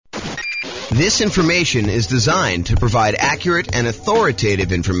This information is designed to provide accurate and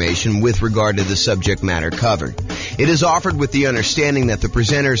authoritative information with regard to the subject matter covered. It is offered with the understanding that the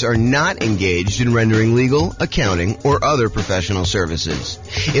presenters are not engaged in rendering legal, accounting, or other professional services.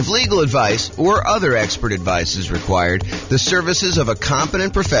 If legal advice or other expert advice is required, the services of a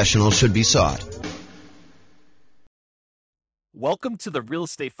competent professional should be sought. Welcome to the Real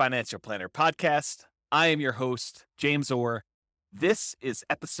Estate Financial Planner Podcast. I am your host, James Orr. This is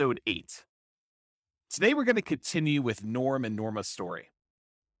episode 8. Today we're going to continue with Norm and Norma's story.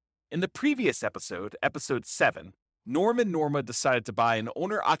 In the previous episode, episode 7, Norm and Norma decided to buy an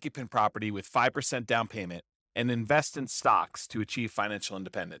owner-occupant property with 5% down payment and invest in stocks to achieve financial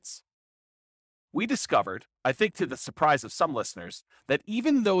independence. We discovered, I think to the surprise of some listeners, that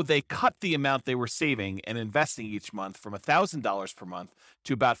even though they cut the amount they were saving and investing each month from $1,000 per month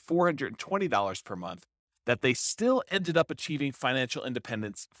to about $420 per month, that they still ended up achieving financial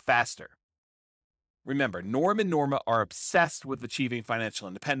independence faster. Remember, Norm and Norma are obsessed with achieving financial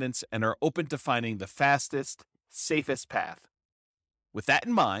independence and are open to finding the fastest, safest path. With that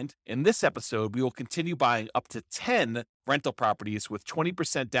in mind, in this episode, we will continue buying up to 10 rental properties with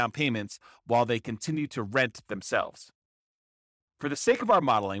 20% down payments while they continue to rent themselves. For the sake of our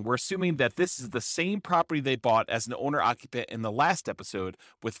modeling, we're assuming that this is the same property they bought as an owner-occupant in the last episode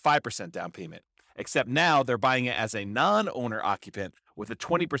with 5% down payment, except now they're buying it as a non-owner-occupant with a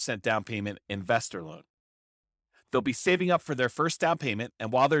 20% down payment investor loan. They'll be saving up for their first down payment,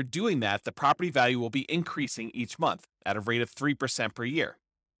 and while they're doing that, the property value will be increasing each month at a rate of 3% per year.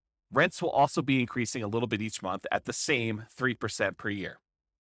 Rents will also be increasing a little bit each month at the same 3% per year.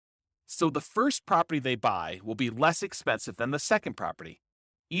 So the first property they buy will be less expensive than the second property.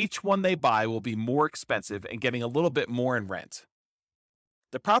 Each one they buy will be more expensive and getting a little bit more in rent.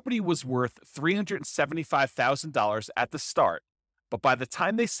 The property was worth $375,000 at the start, but by the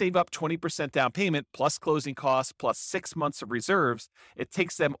time they save up 20% down payment plus closing costs plus 6 months of reserves, it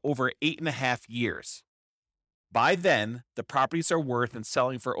takes them over 8.5 years. By then, the properties are worth and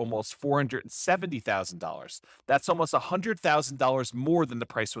selling for almost $470,000. That's almost $100,000 more than the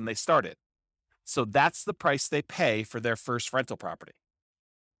price when they started. So that's the price they pay for their first rental property.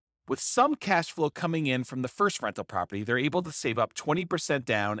 With some cash flow coming in from the first rental property, they're able to save up 20%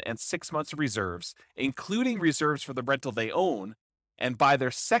 down and 6 months of reserves, including reserves for the rental they own, and buy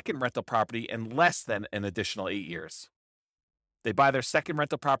their second rental property in less than an additional 8 years. They buy their second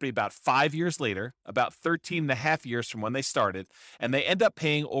rental property about 5 years later, about 13.5 years from when they started, and they end up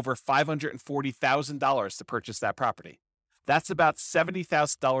paying over $540,000 to purchase that property. That's about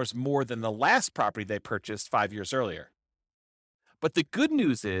 $70,000 more than the last property they purchased 5 years earlier. But the good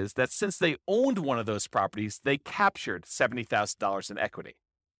news is that since they owned one of those properties, they captured $70,000 in equity.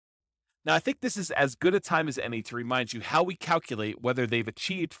 Now, I think this is as good a time as any to remind you how we calculate whether they've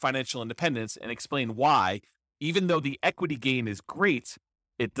achieved financial independence and explain why, even though the equity gain is great,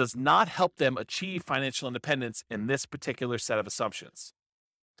 it does not help them achieve financial independence in this particular set of assumptions.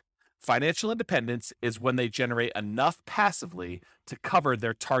 Financial independence is when they generate enough passively to cover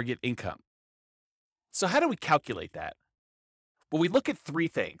their target income. So how do we calculate that? Well, we look at 3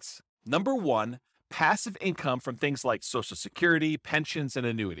 things. Number 1, passive income from things like Social Security, pensions, and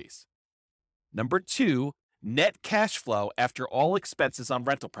annuities. Number 2, net cash flow after all expenses on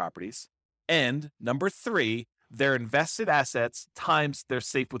rental properties. And number 3, their invested assets times their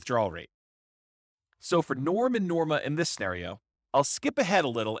safe withdrawal rate. So for Norm and Norma in this scenario, I'll skip ahead a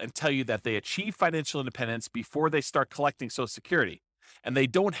little and tell you that they achieve financial independence before they start collecting Social Security, and they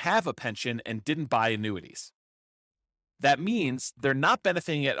don't have a pension and didn't buy annuities. That means they're not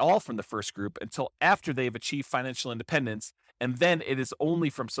benefiting at all from the first group until after they've achieved financial independence, and then it is only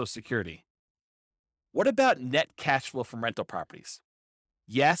from Social Security. What about net cash flow from rental properties?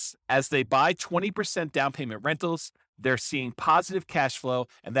 Yes, as they buy 20% down payment rentals, they're seeing positive cash flow,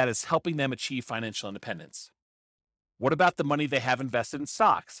 and that is helping them achieve financial independence. What about the money they have invested in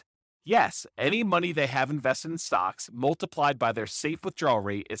stocks? Yes, any money they have invested in stocks multiplied by their safe withdrawal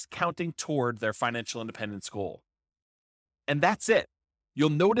rate is counting toward their financial independence goal. And that's it. You'll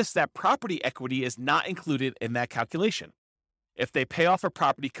notice that property equity is not included in that calculation. If they pay off a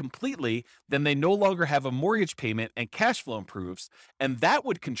property completely, then they no longer have a mortgage payment and cash flow improves, and that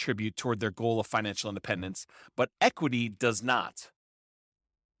would contribute toward their goal of financial independence, but equity does not.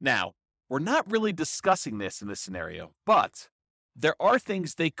 Now, we're not really discussing this in this scenario, but there are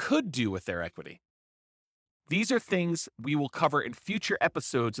things they could do with their equity. These are things we will cover in future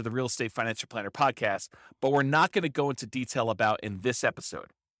episodes of the Real Estate Financial Planner podcast, but we're not going to go into detail about in this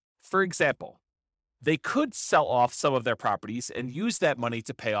episode. For example, they could sell off some of their properties and use that money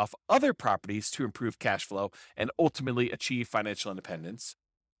to pay off other properties to improve cash flow and ultimately achieve financial independence.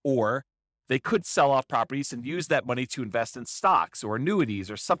 Or They could sell off properties and use that money to invest in stocks or annuities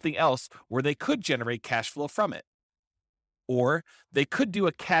or something else where they could generate cash flow from it. Or they could do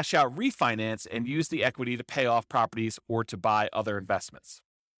a cash out refinance and use the equity to pay off properties or to buy other investments.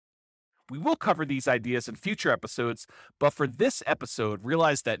 We will cover these ideas in future episodes, but for this episode,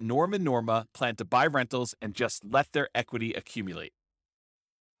 realize that Norm and Norma plan to buy rentals and just let their equity accumulate.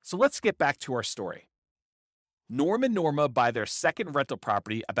 So let's get back to our story. Norm and Norma buy their second rental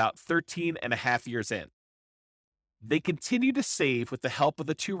property about 13 and a half years in. They continue to save with the help of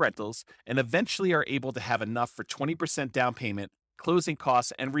the two rentals and eventually are able to have enough for 20% down payment, closing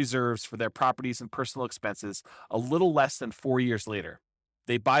costs, and reserves for their properties and personal expenses a little less than 4 years later.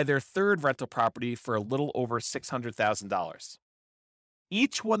 They buy their third rental property for a little over $600,000.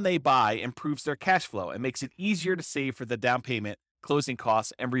 Each one they buy improves their cash flow and makes it easier to save for the down payment, closing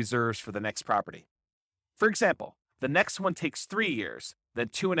costs, and reserves for the next property. For example, the next one takes 3 years, then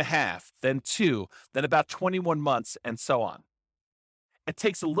 2.5, then 2, then about 21 months, and so on. It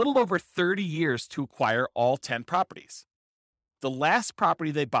takes a little over 30 years to acquire all 10 properties. The last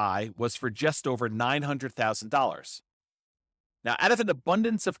property they buy was for just over $900,000. Now, out of an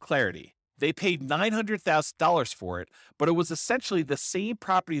abundance of clarity, they paid $900,000 for it, but it was essentially the same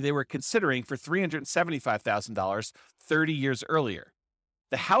property they were considering for $375,000 30 years earlier.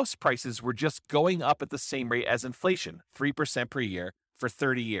 The house prices were just going up at the same rate as inflation, 3% per year, for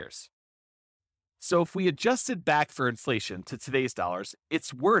 30 years. So if we adjusted back for inflation to today's dollars,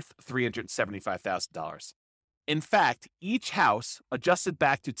 it's worth $375,000. In fact, each house adjusted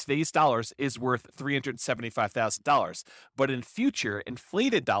back to today's dollars is worth $375,000, but in future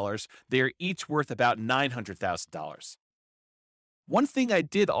inflated dollars, they are each worth about $900,000. One thing I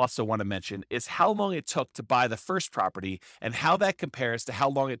did also want to mention is how long it took to buy the first property and how that compares to how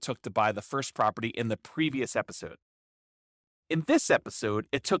long it took to buy the first property in the previous episode. In this episode,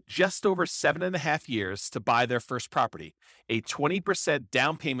 it took just over 7.5 years to buy their first property, a 20%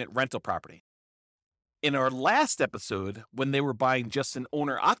 down payment rental property. In our last episode, when they were buying just an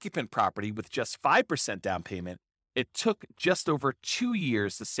owner-occupant property with just 5% down payment, it took just over 2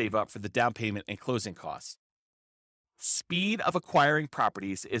 years to save up for the down payment and closing costs. Speed of acquiring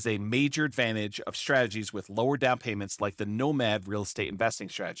properties is a major advantage of strategies with lower down payments like the Nomad real estate investing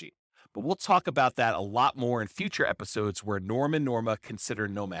strategy. But we'll talk about that a lot more in future episodes where Norm and Norma consider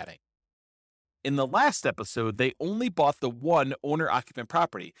nomading. In the last episode, they only bought the one owner-occupant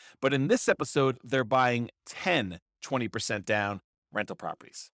property, but in this episode, they're buying 10 20% down rental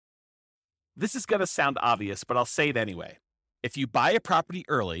properties. This is going to sound obvious, but I'll say it anyway. If you buy a property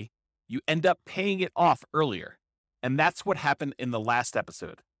early, you end up paying it off earlier, and that's what happened in the last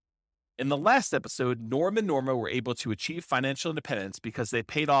episode. In the last episode, Norm and Norma were able to achieve financial independence because they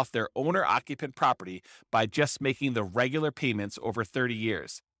paid off their owner-occupant property by just making the regular payments over 30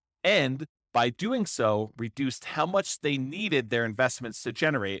 years, and by doing so, reduced how much they needed their investments to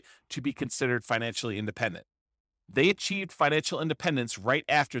generate to be considered financially independent. They achieved financial independence right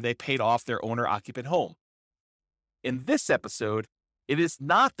after they paid off their owner-occupant home. In this episode, it is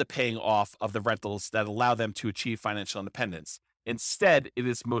not the paying off of the rentals that allow them to achieve financial independence. Instead, it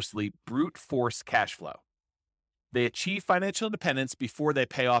is mostly brute force cash flow. They achieve financial independence before they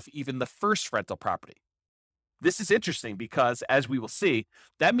pay off even the first rental property. This is interesting because, as we will see,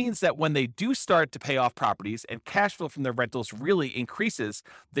 that means that when they do start to pay off properties and cash flow from their rentals really increases,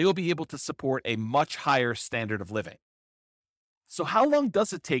 they will be able to support a much higher standard of living. So how long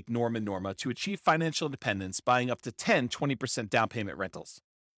does it take Norm and Norma to achieve financial independence buying up to 10 20% down payment rentals?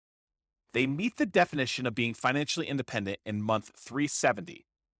 They meet the definition of being financially independent in month 370.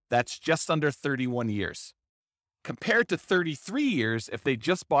 That's just under 31 years. Compared to 33 years if they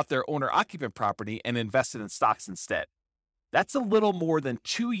just bought their owner-occupant property and invested in stocks instead. That's a little more than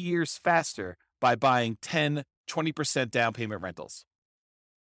 2 years faster by buying 10 20% down payment rentals.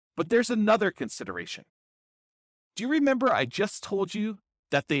 But there's another consideration. Do you remember I just told you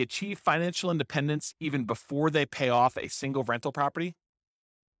that they achieve financial independence even before they pay off a single rental property?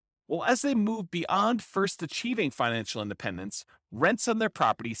 Well, as they move beyond first achieving financial independence, rents on their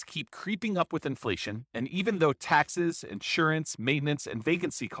properties keep creeping up with inflation, and even though taxes, insurance, maintenance, and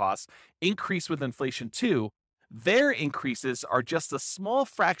vacancy costs increase with inflation too, their increases are just a small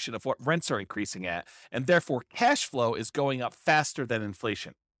fraction of what rents are increasing at, and therefore cash flow is going up faster than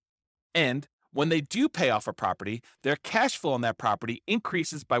inflation. And when they do pay off a property, their cash flow on that property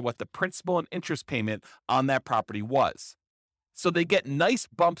increases by what the principal and interest payment on that property was. So they get nice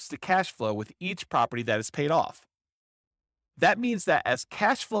bumps to cash flow with each property that is paid off. That means that as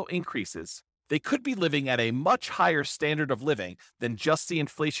cash flow increases, they could be living at a much higher standard of living than just the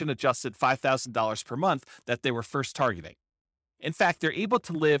inflation-adjusted $5,000 per month that they were first targeting. In fact, they're able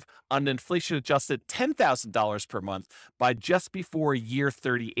to live on an inflation-adjusted $10,000 per month by just before year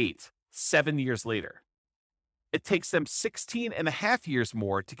 38, 7 years later. It takes them 16 and a half years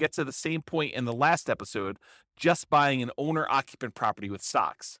more to get to the same point in the last episode just buying an owner-occupant property with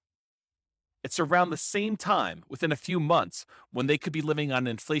stocks. It's around the same time, within a few months, when they could be living on an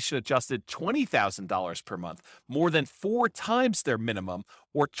inflation-adjusted $20,000 per month, more than 4 times their minimum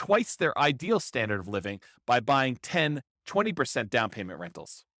or twice their ideal standard of living by buying 10-20% down payment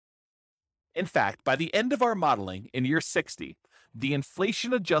rentals. In fact, by the end of our modeling in year 60, the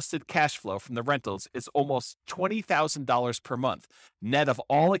inflation-adjusted cash flow from the rentals is almost $20,000 per month, net of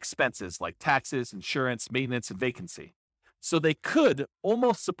all expenses like taxes, insurance, maintenance, and vacancy. So they could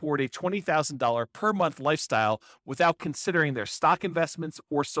almost support a $20,000 per month lifestyle without considering their stock investments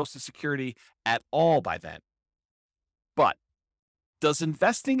or Social Security at all by then. But does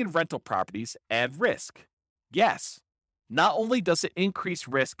investing in rental properties add risk? Yes. Not only does it increase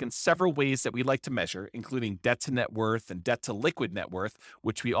risk in several ways that we like to measure, including debt to net worth and debt to liquid net worth,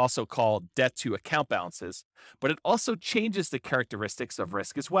 which we also call debt to account balances, but it also changes the characteristics of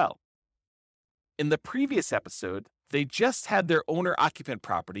risk as well. In the previous episode, they just had their owner-occupant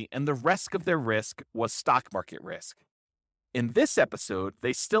property and the rest of their risk was stock market risk. In this episode,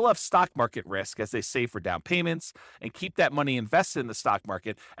 they still have stock market risk as they save for down payments and keep that money invested in the stock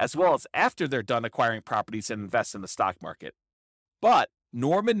market, as well as after they're done acquiring properties and invest in the stock market. But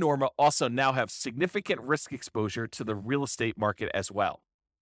Norma and Norma also now have significant risk exposure to the real estate market as well.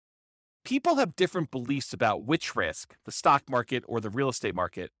 People have different beliefs about which risk, the stock market or the real estate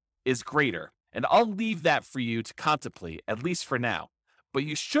market, is greater, and I'll leave that for you to contemplate, at least for now. But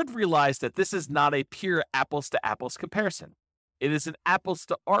you should realize that this is not a pure apples-to-apples comparison. It is an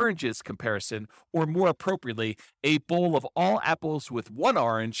apples-to-oranges comparison, or more appropriately, a bowl of all apples with 1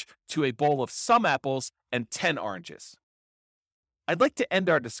 orange to a bowl of some apples and 10 oranges. I'd like to end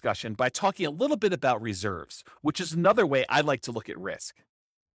our discussion by talking a little bit about reserves, which is another way I like to look at risk.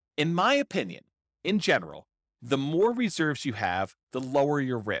 In my opinion, in general, the more reserves you have, the lower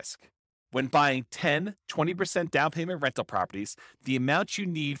your risk. When buying 10-20% down payment rental properties, the amount you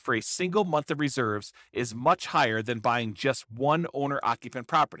need for a single month of reserves is much higher than buying just one owner-occupant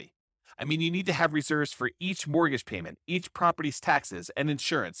property. I mean, you need to have reserves for each mortgage payment, each property's taxes and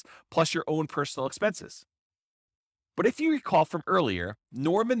insurance, plus your own personal expenses. But if you recall from earlier,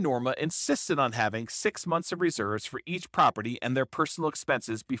 Norma and Norma insisted on having 6 months of reserves for each property and their personal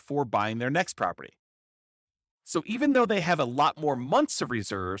expenses before buying their next property. So even though they have a lot more months of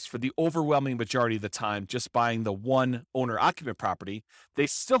reserves for the overwhelming majority of the time just buying the one owner-occupant property, they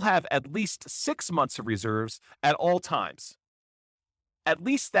still have at least 6 months of reserves at all times. At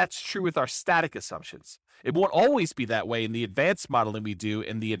least that's true with our static assumptions. It won't always be that way in the advanced modeling we do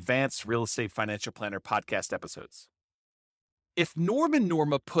in the Advanced Real Estate Financial Planner podcast episodes. If Norma and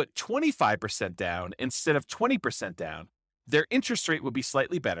Norma put 25% down instead of 20% down, their interest rate would be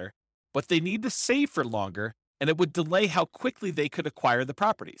slightly better, but they need to save for longer, and it would delay how quickly they could acquire the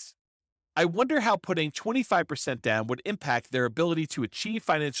properties. I wonder how putting 25% down would impact their ability to achieve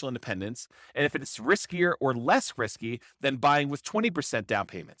financial independence, and if it's riskier or less risky than buying with 20% down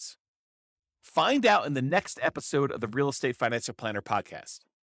payments. Find out in the next episode of the Real Estate Financial Planner podcast.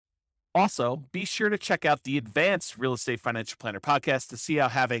 Also, be sure to check out the Advanced Real Estate Financial Planner podcast to see how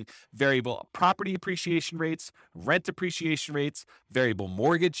having variable property appreciation rates, rent appreciation rates, variable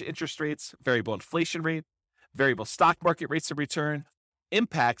mortgage interest rates, variable inflation rate, variable stock market rates of return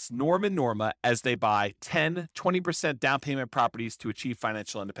impacts Norma and Norma as they buy 10-20% down payment properties to achieve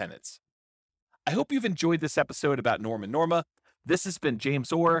financial independence. I hope you've enjoyed this episode about Norma and Norma. This has been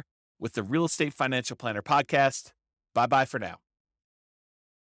James Orr with the Real Estate Financial Planner podcast. Bye-bye for now.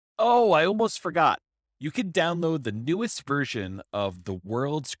 Oh, I almost forgot. You can download the newest version of the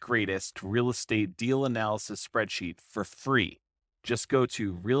world's greatest real estate deal analysis spreadsheet for free. Just go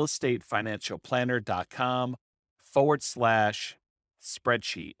to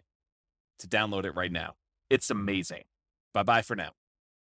realestatefinancialplanner.com/spreadsheet to download it right now. It's amazing. Bye-bye for now.